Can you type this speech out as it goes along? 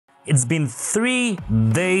It's been 3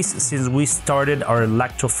 days since we started our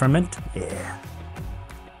lacto ferment. Yeah.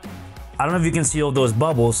 I don't know if you can see all those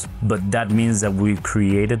bubbles, but that means that we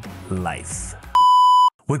created life.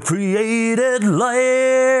 We created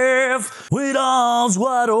life with arms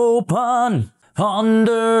wide open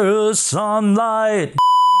under sunlight.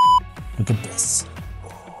 Look at this.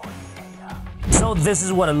 Oh, yeah. So this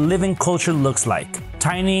is what a living culture looks like.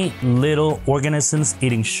 Tiny little organisms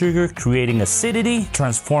eating sugar, creating acidity,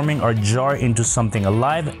 transforming our jar into something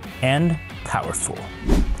alive and powerful.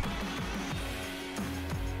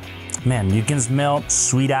 Man, you can smell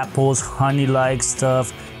sweet apples, honey-like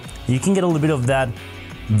stuff. You can get a little bit of that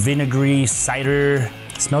vinegary cider.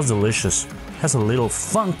 It smells delicious. Has a little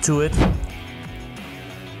funk to it.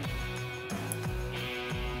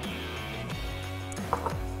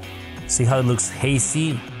 See how it looks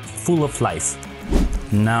hazy, full of life.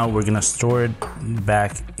 Now we're gonna store it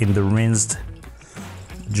back in the rinsed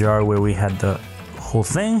jar where we had the whole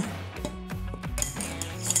thing.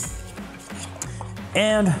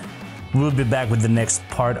 And we'll be back with the next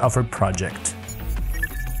part of our project.